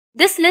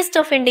This list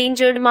of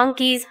endangered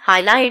monkeys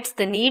highlights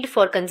the need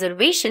for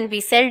conservation. We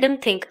seldom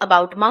think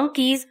about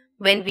monkeys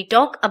when we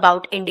talk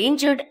about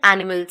endangered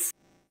animals.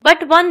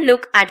 But one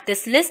look at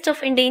this list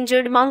of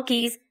endangered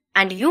monkeys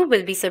and you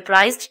will be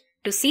surprised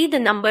to see the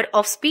number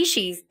of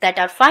species that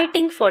are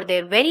fighting for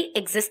their very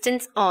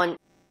existence on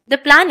the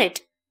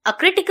planet. A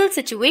critical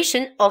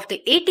situation of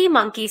the 80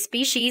 monkey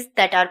species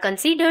that are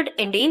considered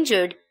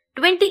endangered,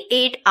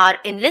 28 are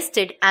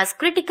enlisted as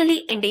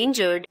critically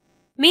endangered,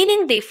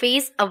 meaning they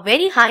face a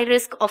very high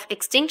risk of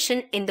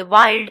extinction in the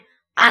wild.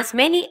 As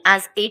many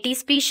as 80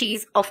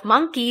 species of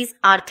monkeys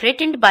are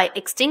threatened by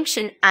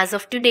extinction as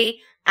of today,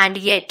 and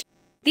yet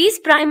these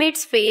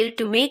primates fail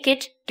to make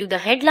it to the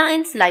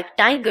headlines like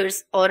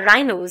tigers or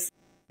rhinos.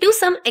 To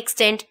some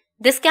extent,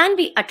 this can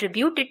be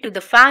attributed to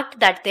the fact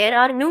that there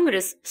are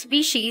numerous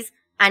species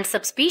and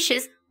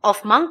subspecies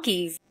of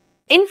monkeys.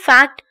 In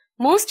fact,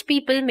 most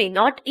people may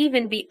not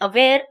even be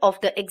aware of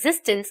the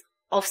existence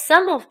of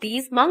some of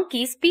these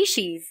monkey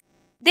species.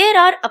 There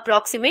are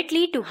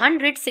approximately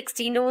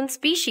 260 known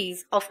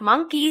species of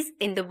monkeys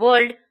in the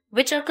world,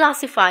 which are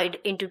classified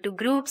into two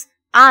groups: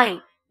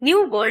 I.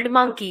 New World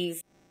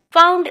monkeys,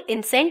 found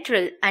in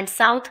Central and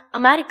South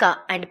America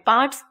and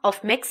parts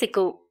of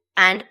Mexico,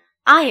 and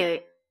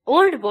I.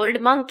 Old World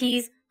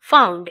monkeys,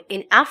 found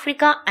in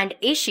Africa and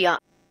Asia.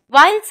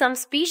 While some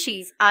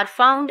species are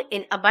found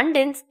in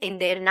abundance in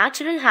their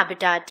natural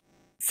habitat,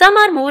 some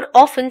are more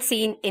often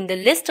seen in the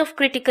list of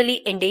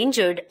critically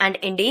endangered and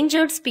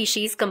endangered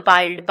species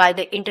compiled by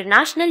the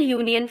International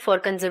Union for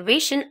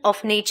Conservation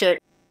of Nature,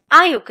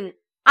 IUCN.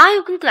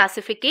 IUCN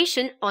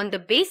classification on the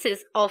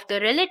basis of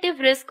the relative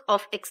risk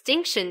of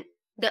extinction.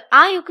 The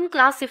IUCN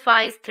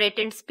classifies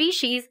threatened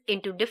species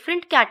into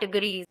different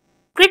categories.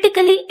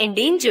 Critically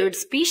endangered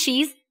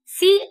species,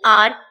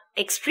 CR,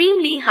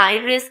 extremely high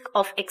risk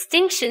of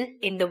extinction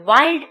in the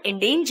wild.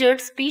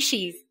 Endangered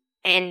species,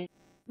 N,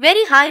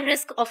 very high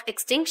risk of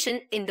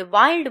extinction in the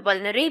wild.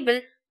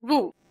 Vulnerable,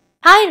 WO,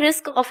 high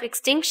risk of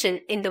extinction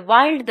in the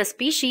wild. The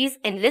species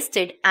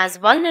enlisted as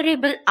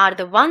vulnerable are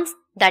the ones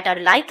that are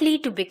likely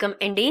to become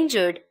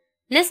endangered.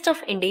 List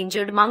of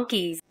endangered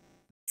monkeys.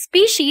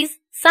 Species,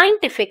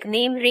 scientific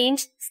name,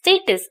 range,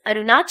 status: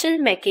 Arunachal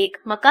macaque,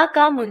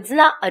 macaca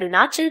munzla,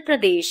 Arunachal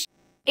Pradesh,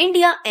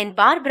 India. N.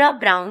 Barbara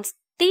browns,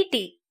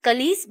 TT,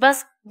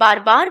 Calisbus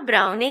barbar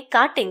browne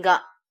Caatinga,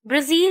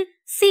 Brazil.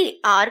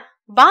 CR.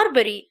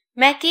 Barbary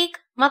macaque,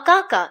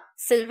 macaca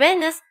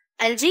sylvanus,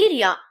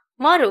 Algeria,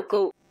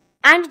 Morocco,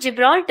 and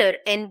Gibraltar.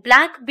 N.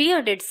 Black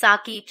bearded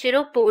Saki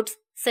chiropods,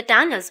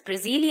 Satanus,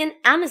 Brazilian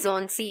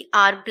Amazon.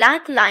 CR.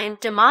 Black lion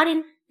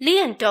tamarin,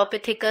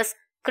 Leontopithecus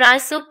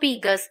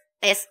chrysopegus,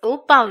 Sao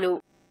Paulo,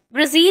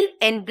 Brazil.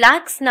 N.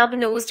 Black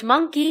snub-nosed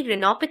monkey,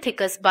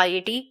 Rhinopithecus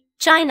bayetii,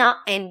 China.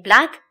 N.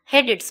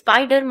 Black-headed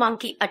spider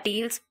monkey,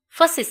 Ateles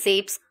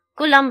fussicapes,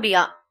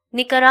 Colombia,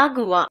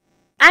 Nicaragua,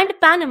 and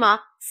Panama.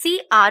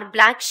 CR.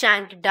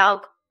 Black-shanked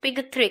dog,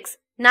 Pygthrix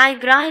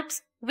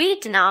nigripes,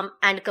 Vietnam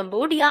and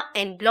Cambodia.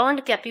 N.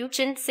 Blonde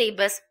capuchin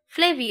Sabus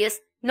flavius,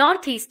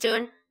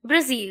 northeastern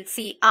Brazil.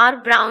 CR.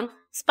 Brown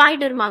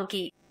spider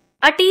monkey,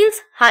 Ateles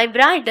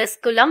hybridus,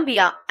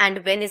 Colombia and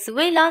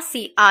Venezuela.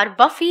 CR.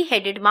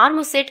 Buffy-headed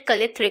marmoset,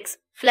 Calithrix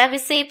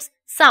flaviceps,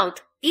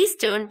 south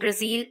eastern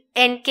Brazil.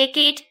 N.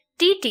 Cacate,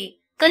 TT,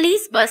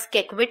 Calisbus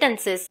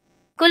cequitensis,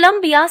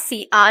 Colombia.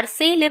 CR.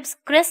 Celebes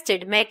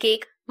crested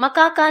macaque,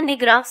 Macaca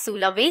nigra,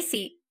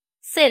 Sulawesi,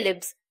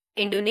 Celebes,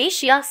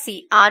 Indonesia.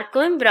 CR.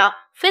 Coimbra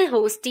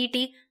filhos,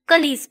 TT,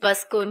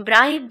 Calisbus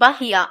coimbrae,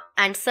 Bahia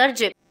and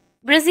Sergipe,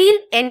 Brazil.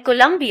 N.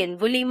 Colombian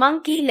woolly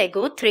monkey,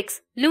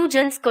 Legothrix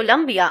lugens,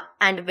 Colombia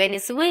and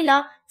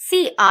Venezuela.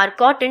 CR.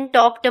 Cotton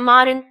top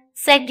tamarin,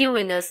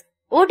 Seguinus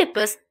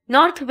Oedipus,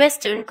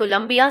 northwestern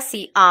Colombia.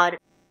 CR.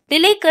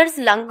 Dilacres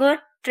langur,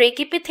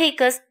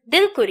 Trachypithecus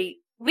dilkuri,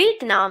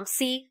 Vietnam.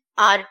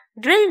 CR.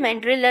 Drill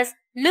mandrillus,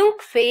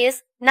 Luke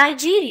Fayes,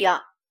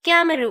 Nigeria,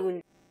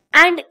 Cameroon,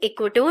 and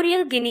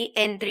Equatorial Guinea.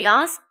 N.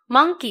 Dryas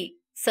monkey,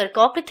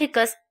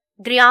 Sarcopithecus,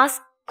 Dryas,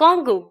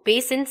 Congo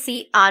Basin.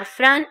 CR.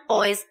 Fran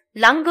ois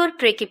langur,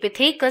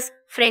 Trachypithecus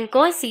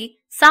francoisi,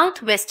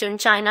 southwestern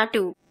China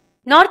to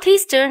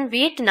northeastern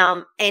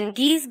Vietnam. N.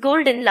 Geese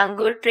golden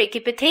langur,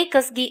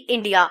 Trachypithecus gi,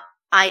 India,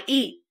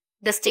 i.e.,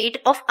 the state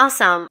of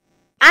Assam,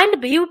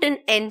 and Bhutan.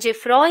 N.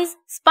 Geoffroy's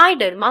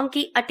spider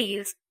monkey,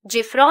 Ateles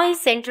Geoffroy,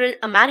 Central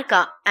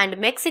America and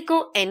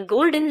Mexico. N.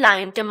 Golden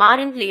lion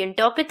tamarin,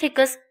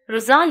 Leontopithecus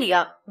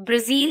rosalia,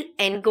 Brazil.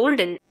 N.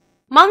 Golden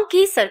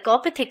monkey,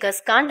 Sarcopithecus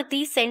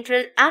kandati,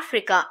 Central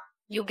Africa,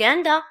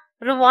 Uganda,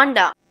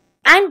 Rwanda,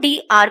 and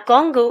DR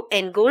Congo.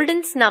 N.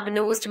 Golden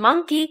snub-nosed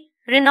monkey,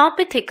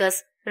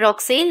 Rhinopithecus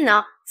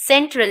roxelna,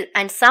 Central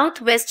and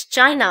Southwest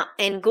China.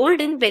 N.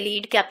 Golden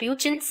bellied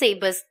capuchin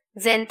Sabus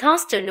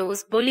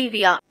xanthosternus,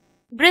 Bolivia,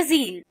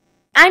 Brazil,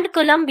 and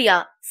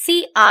Colombia.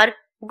 CR.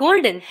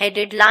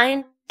 Golden-headed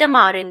lion,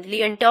 tamarin,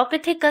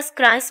 Leontopithecus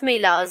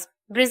chrysmelas,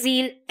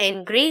 Brazil.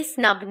 N. Grey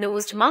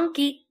snub-nosed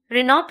monkey,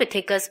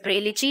 Rhinopithecus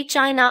bralici,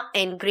 China.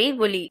 N. Grey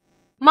woolly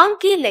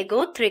monkey,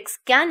 Legothrix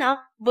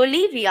cana,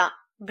 Bolivia,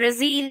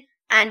 Brazil,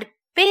 and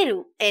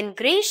Peru and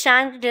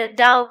gray-shanked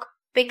dog,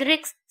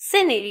 Pigrix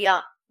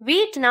cinerea,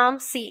 Vietnam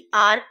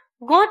CR,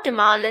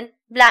 Guatemalan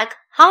black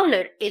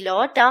howler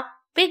Elota,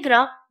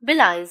 Pigra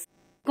bilis,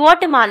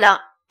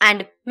 Guatemala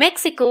and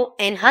Mexico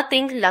and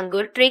Hating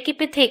langur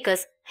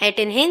Trachypithecus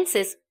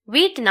hatenhensis,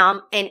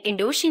 Vietnam and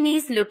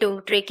Indochinese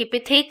lutung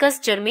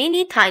Trachypithecus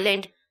Germany,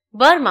 Thailand,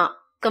 Burma,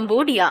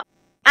 Cambodia,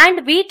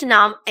 and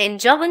Vietnam and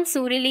Javan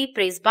Surili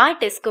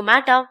presbytis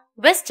comata,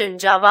 Western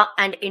Java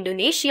and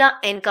Indonesia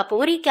and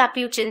Kapori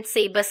capuchin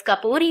Sabus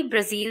Kapori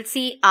Brazil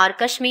CR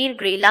Kashmir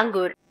grey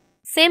langur,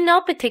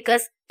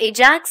 Semnopithecus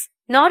ajax,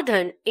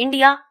 Northern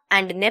India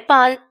and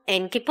Nepal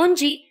and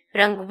Kipunji,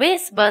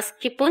 Rangwes bus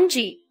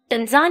Kipunji,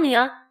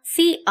 Tanzania,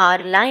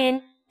 CR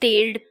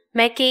lion-tailed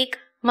macaque,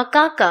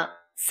 Macaca,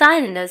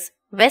 Cyanus,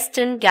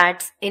 Western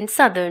Ghats in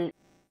Southern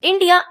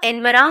India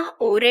and Marah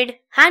O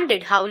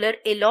red-handed howler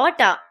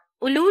Elota,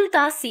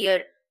 Ululta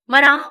seer,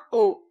 Marah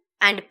O,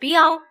 and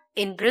Piau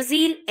in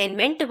Brazil and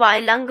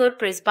Mentawai langur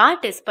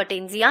presbytis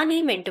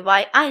Patenziani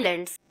Mentawai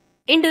Islands,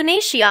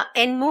 Indonesia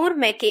and Moor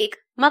macaque,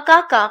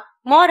 Macaca,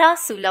 Mora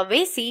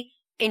Sulawesi,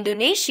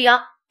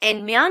 Indonesia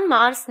and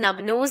Myanmar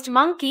snub-nosed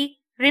monkey,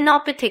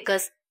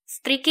 Rhinopithecus,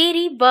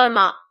 Strikeri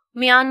Burma,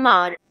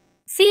 Myanmar,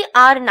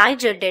 CR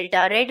Niger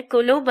Delta red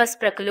Colobus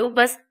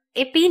Pracolobus,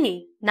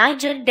 Epini,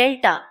 Niger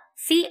Delta,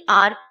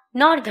 CR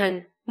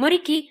Northern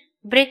Murici,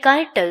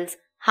 Brachytals,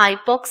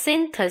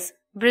 Hypoxanthus,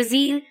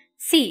 Brazil,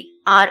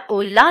 CR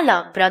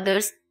Olala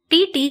brothers,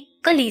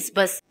 TT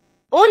Calisbus,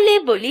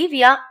 Ole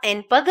Bolivia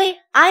and Pagay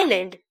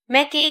Island,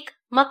 Macaque,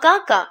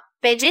 Macaca,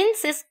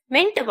 Pagensis,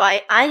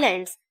 Mentawai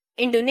Islands,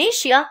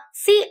 Indonesia,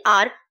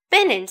 CR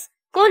Penance,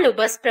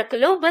 Colobus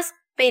Pracolobus,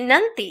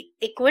 Penanti,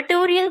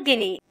 Equatorial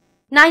Guinea,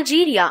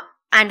 Nigeria,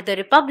 and the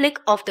Republic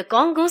of the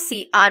Congo,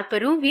 CR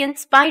Peruvian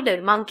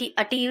spider monkey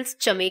Atiles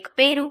Chamek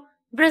Peru,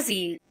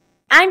 Brazil,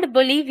 and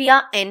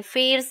Bolivia and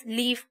Fair's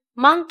leaf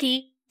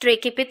monkey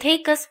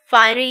Trachypithecus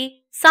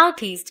fiery,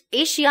 Southeast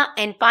Asia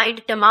and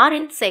pied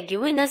tamarin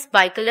seguinus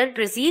bicolor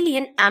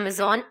Brazilian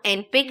Amazon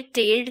and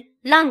pig-tailed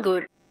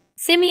langur,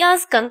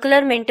 Simias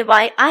Kunkular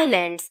Mentawai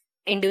Islands,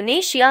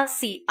 Indonesia,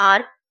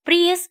 CR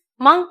Prius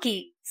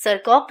monkey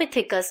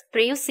Cercopithecus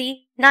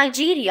preusi,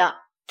 Nigeria,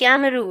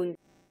 Cameroon,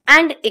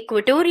 and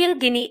Equatorial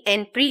Guinea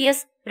and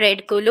Prius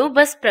red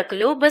Colobus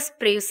Pracolobus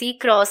preusi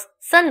cross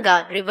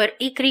Sanga River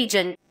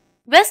ecoregion,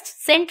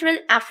 West Central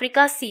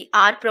Africa,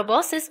 CR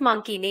proboscis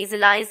monkey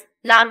nasalis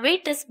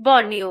larvatus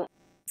Borneo,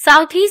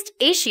 Southeast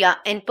Asia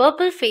and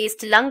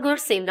purple-faced langur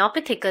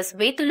Semnopithecus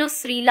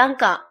vetulus Sri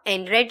Lanka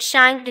and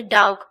red-shanked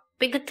dog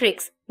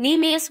Pigathrix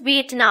Nemeus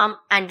Vietnam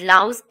and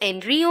Laos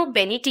and Rio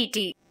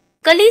Benititi,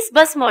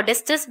 Calisbus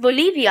modestus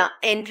Bolivia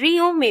and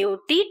Rio Meo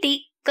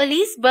Titi,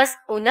 Calisbus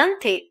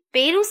onanthe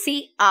Peru,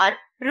 CR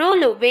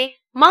Rolove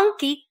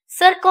monkey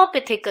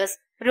Cercopithecus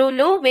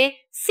Rolove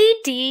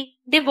CT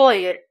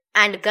Devoyer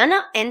and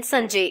Ghana and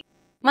Sanjay,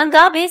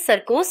 Mangabe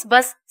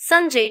Sarcosbus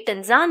Sanjay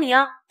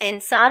Tanzania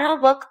and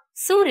Sarawak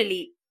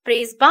Surili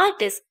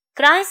presbytis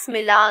Chryas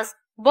Milas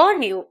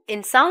Borneo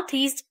in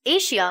Southeast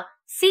Asia,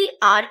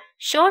 CR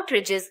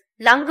Shortridges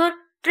langur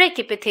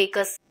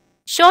Trachypithecus,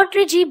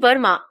 Shortridge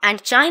Burma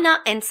and China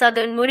and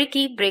Southern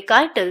Murici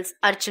Brachytals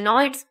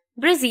Arachnoids,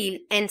 Brazil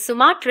and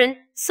Sumatran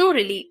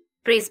Surili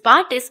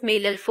presbytis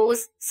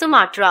Malalfos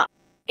Sumatra,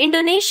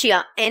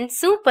 Indonesia and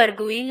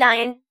Supergui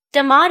lion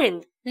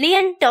Tamarind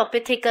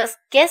Leontopithecus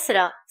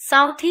Kesra,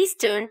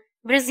 Southeastern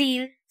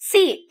Brazil,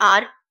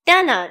 CR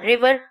Tana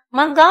River,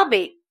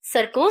 Mangabe,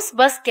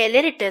 Cercosbus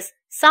celeritis,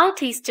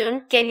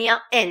 Southeastern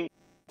Kenya N.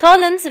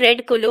 Tholons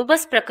red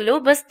Colobus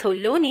Pracolobus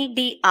Tholoni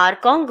DR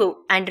Congo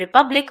and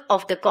Republic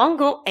of the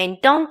Congo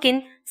and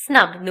Tonkin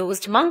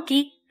snub-nosed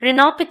monkey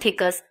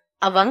Rhinopithecus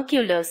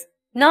avunculus,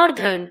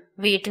 Northern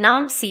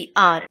Vietnam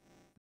CR.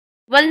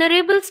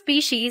 Vulnerable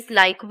species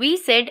like we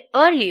said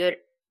earlier,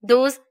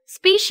 those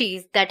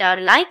species that are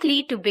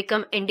likely to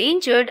become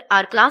endangered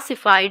are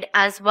classified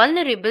as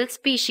vulnerable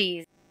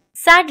species.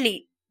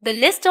 Sadly, the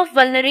list of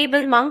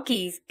vulnerable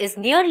monkeys is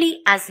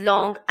nearly as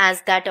long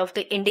as that of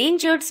the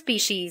endangered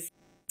species.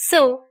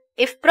 So,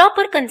 if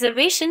proper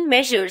conservation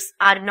measures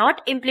are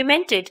not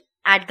implemented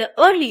at the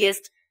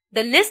earliest,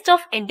 the list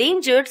of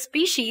endangered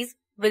species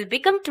will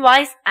become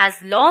twice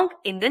as long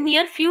in the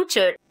near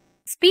future.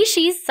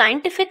 Species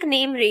scientific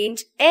name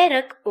range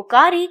Eric,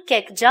 Ukari,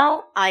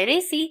 Kekjao,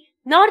 Iresi,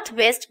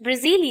 Northwest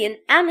Brazilian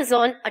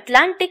Amazon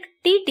Atlantic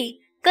TT,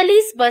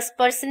 Calisbus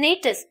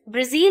personatus,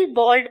 Brazil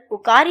bald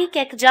Ukari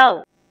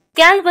Kekjao,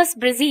 Calvus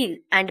Brazil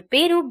and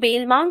Peru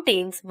Bale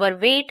Mountains were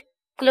wet,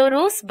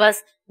 Chlorosbus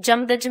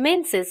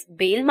jamdajmensis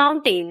Bale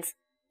Mountains,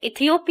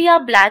 Ethiopia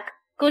black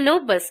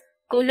Colobus,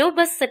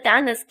 Colobus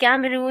satanus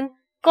Cameroon,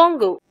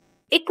 Congo,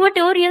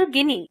 Equatorial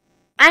Guinea,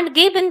 and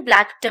Gabon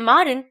black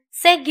tamarin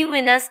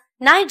Seguinus,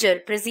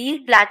 Niger, Brazil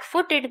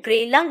black-footed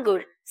grey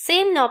langur,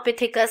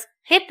 Semnopithecus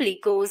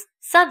hiplicos,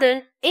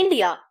 Southern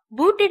India,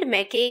 booted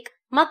macaque,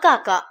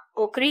 Macaca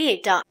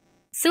ocreata,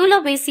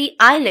 Sulawesi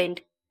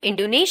Island,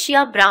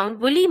 Indonesia brown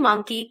woolly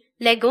monkey,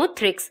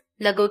 Lagothrix,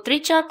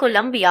 Lagotricha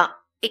Colombia,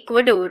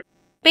 Ecuador,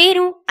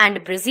 Peru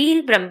and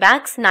Brazil,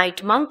 Brumbax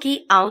night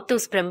monkey,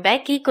 Autus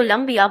brumbaki,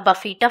 Colombia,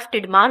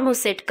 buffy-tufted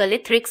marmoset,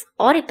 Calithrix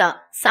aurita,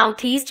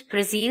 southeast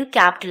Brazil,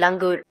 capped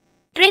langur,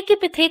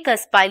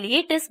 Trachypithecus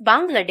pileatus,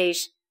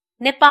 Bangladesh,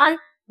 Nepal,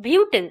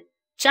 Bhutan,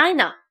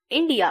 China,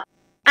 India,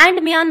 and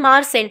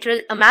Myanmar, Central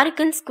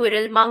American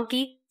squirrel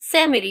monkey,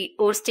 Semiri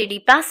or steady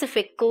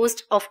Pacific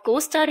coast of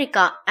Costa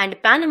Rica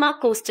and Panama,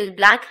 coastal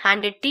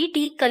black-handed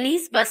TT,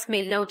 Calisbus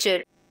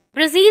malnocher,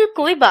 Brazil,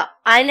 Coiba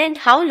Island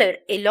howler,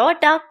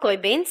 Elota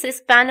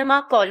coibensis,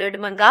 Panama, collared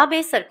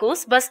mangabe,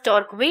 Sarcosbus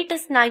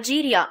torquatus,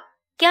 Nigeria,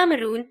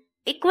 Cameroon,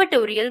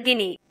 Equatorial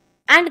Guinea,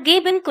 and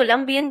Gabon,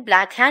 Colombian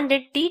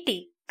black-handed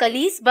TT,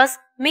 Calisbus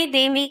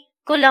medemi,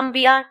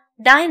 Colombia,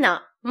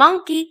 Dina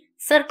monkey,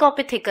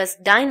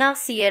 Sarcopithecus dina,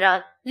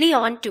 Sierra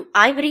Leone to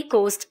Ivory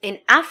Coast in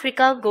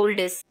Africa,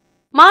 Goldis,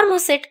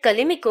 Marmoset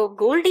calimico,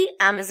 Goldie,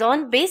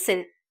 Amazon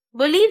basin,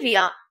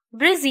 Bolivia,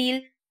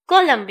 Brazil,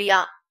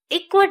 Colombia,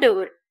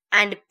 Ecuador,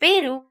 and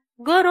Peru,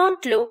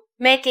 Gorontlo,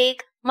 macaque,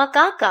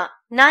 macaca,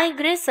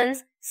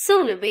 nigrescens,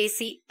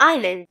 Sulawesi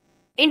Island,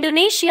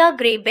 Indonesia,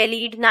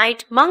 grey-bellied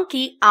night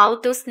monkey,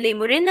 Autus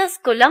lemurinus,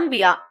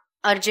 Colombia,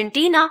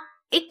 Argentina,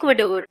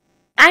 Ecuador,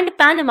 and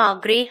Panama,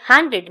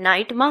 grey-handed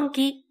night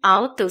monkey,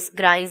 Autus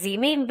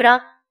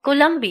grisimembra,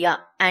 Colombia,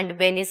 and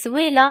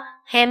Venezuela,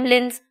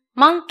 Hamlin's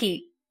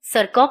monkey,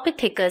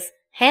 Sarcopithecus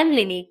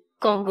hamlini,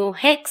 Congo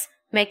hex,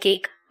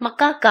 macaque,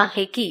 macaca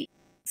heki,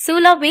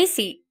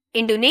 Sulawesi,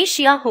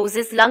 Indonesia,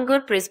 Hoses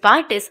langur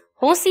presbytis,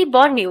 Hosi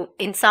Borneo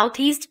in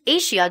Southeast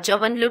Asia,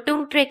 Javan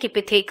lutung,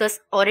 Trachypithecus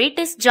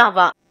auratus,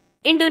 Java,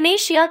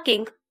 Indonesia,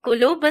 king,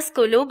 Colobus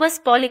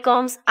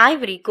polycoms,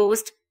 Ivory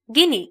Coast,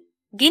 Guinea,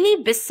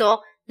 Guinea-Bissau,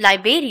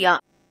 Liberia,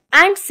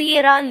 and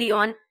Sierra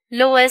Leone,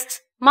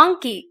 lowest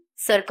monkey,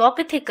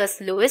 Sarcopithecus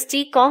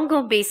loesti,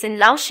 Congo basin,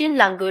 Laotian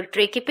langur,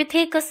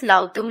 Trachypithecus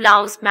lautum,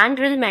 Laos,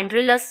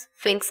 mandrillus,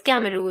 Sphinx,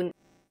 Cameroon,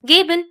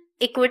 Gabon,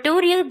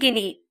 Equatorial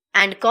Guinea,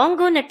 and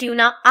Congo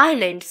Natuna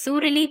Island,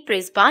 Surili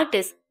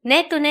presbytis,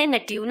 Netune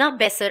Natuna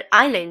Besar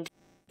Island,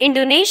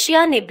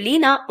 Indonesia,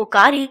 Neblina,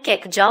 Ukari,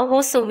 Kekjau,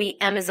 Hosomi,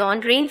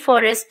 Amazon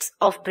rainforests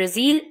of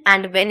Brazil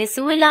and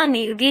Venezuela,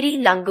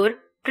 Nilgiri langur,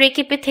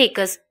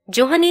 Trachypithecus,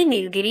 Johani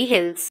Nilgiri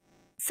hills,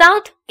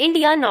 South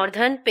India,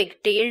 northern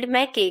pig-tailed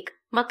macaque,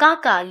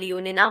 Macaca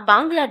leonina,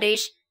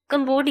 Bangladesh,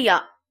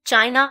 Cambodia,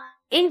 China,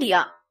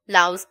 India,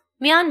 Laos,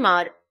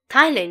 Myanmar,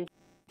 Thailand,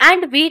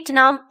 and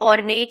Vietnam,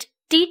 ornate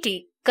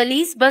TT,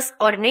 Calisbus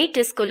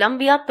ornatus,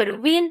 Colombia,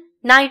 Peruvian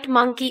night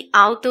monkey,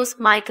 Autus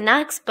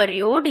mycnax,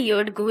 period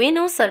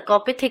gueno,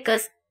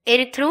 Sarcopithecus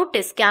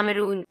erythrotis,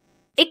 Cameroon,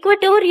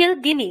 Equatorial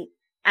Guinea,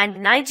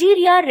 and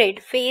Nigeria,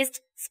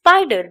 red-faced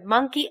spider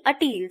monkey,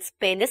 Atiles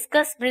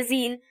peniscus,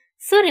 Brazil,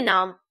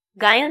 Suriname,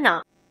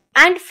 Guyana,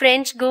 and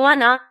French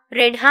Guiana,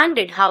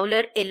 red-handed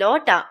howler,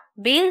 Elota,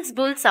 Bales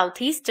bull,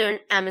 southeastern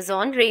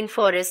Amazon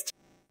rainforest,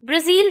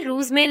 Brazil,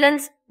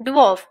 Roosmelons,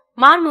 dwarf,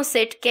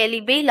 marmoset,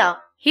 Calibela,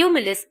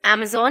 humilis,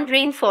 Amazon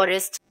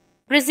rainforest,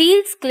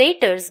 Brazil,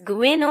 Sclaters,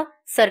 Gueno,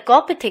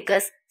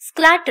 Sarcopithecus,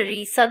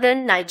 Sclateri,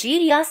 southern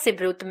Nigeria,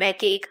 Sibrut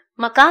macaque,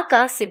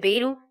 Macaca,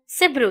 Siberu,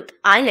 Sibrut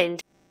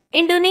Island,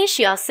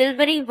 Indonesia,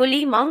 silvery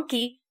woolly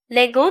monkey,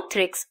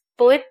 Legothrix,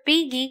 Poep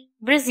pigi,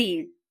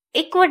 Brazil,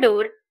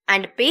 Ecuador,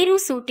 and Peru,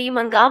 Suti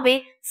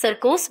mangabe,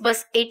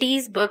 Sarcosbus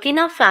aetes,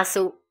 Burkina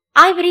Faso,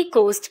 Ivory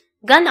Coast,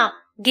 Ghana,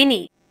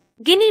 Guinea,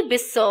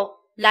 Guinea-Bissau,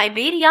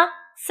 Liberia,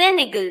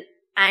 Senegal,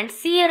 and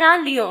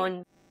Sierra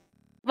Leone.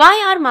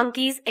 Why are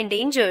monkeys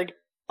endangered?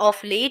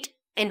 Of late,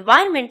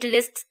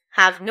 environmentalists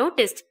have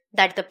noticed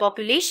that the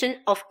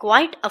population of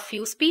quite a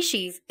few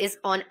species is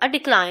on a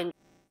decline.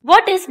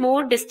 What is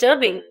more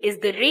disturbing is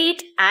the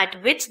rate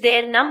at which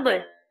their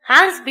number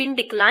has been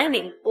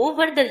declining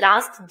over the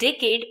last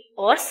decade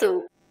or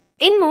so.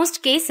 In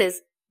most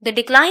cases, the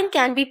decline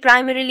can be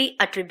primarily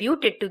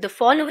attributed to the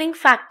following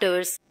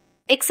factors.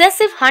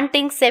 Excessive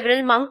hunting.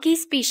 Several monkey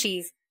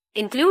species,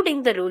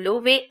 including the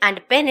Rolove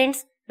and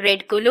Pennant's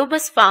red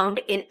colobus found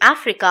in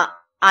Africa,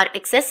 are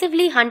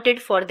excessively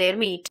hunted for their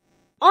meat.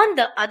 On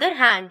the other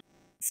hand,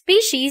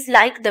 species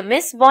like the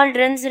Miss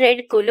Waldron's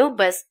red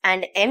colobus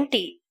and Mt.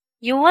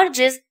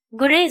 Uurge's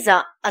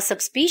gureza, a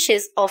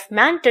subspecies of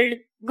mantled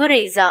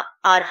gureza,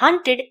 are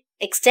hunted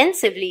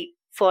extensively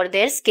for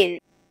their skin,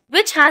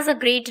 which has a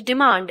great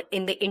demand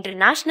in the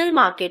international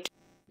market.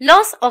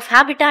 Loss of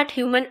habitat.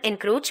 Human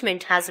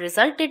encroachment has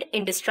resulted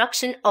in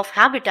destruction of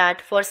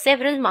habitat for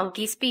several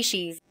monkey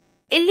species.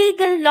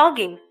 Illegal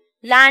logging,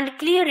 land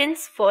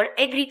clearance for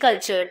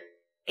agriculture,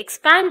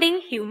 expanding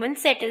human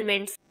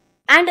settlements,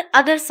 and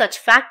other such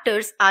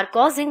factors are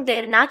causing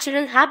their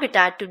natural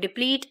habitat to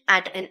deplete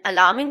at an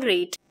alarming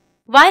rate.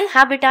 While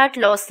habitat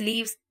loss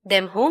leaves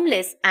them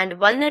homeless and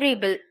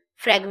vulnerable,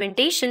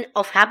 fragmentation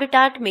of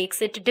habitat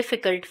makes it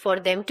difficult for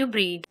them to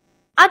breed.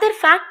 Other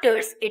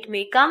factors. It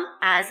may come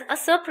as a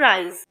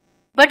surprise,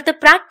 but the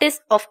practice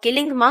of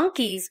killing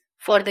monkeys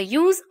for the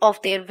use of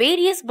their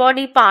various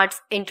body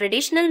parts in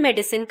traditional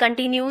medicine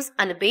continues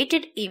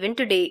unabated even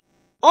today.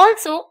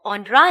 Also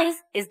on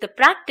rise is the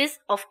practice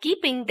of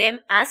keeping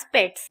them as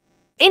pets.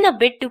 In a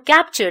bid to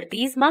capture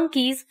these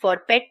monkeys for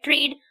pet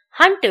trade,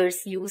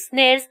 hunters use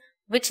snares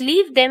which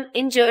leave them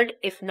injured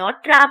if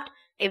not trapped,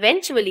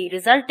 eventually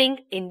resulting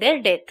in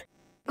their death.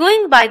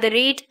 Going by the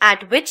rate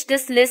at which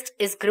this list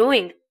is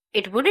growing,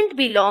 it wouldn't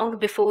be long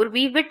before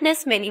we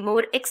witness many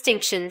more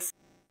extinctions.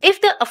 If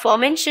the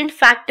aforementioned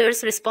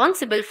factors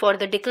responsible for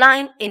the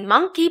decline in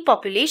monkey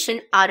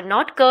population are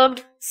not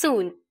curbed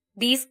soon,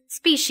 these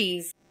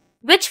species,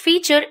 which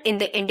feature in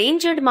the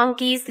endangered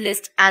monkeys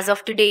list as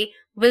of today,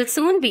 will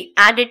soon be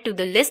added to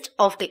the list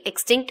of the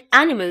extinct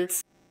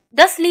animals,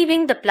 thus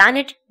leaving the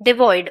planet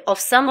devoid of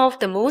some of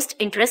the most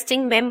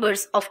interesting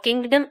members of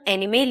kingdom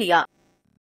Animalia.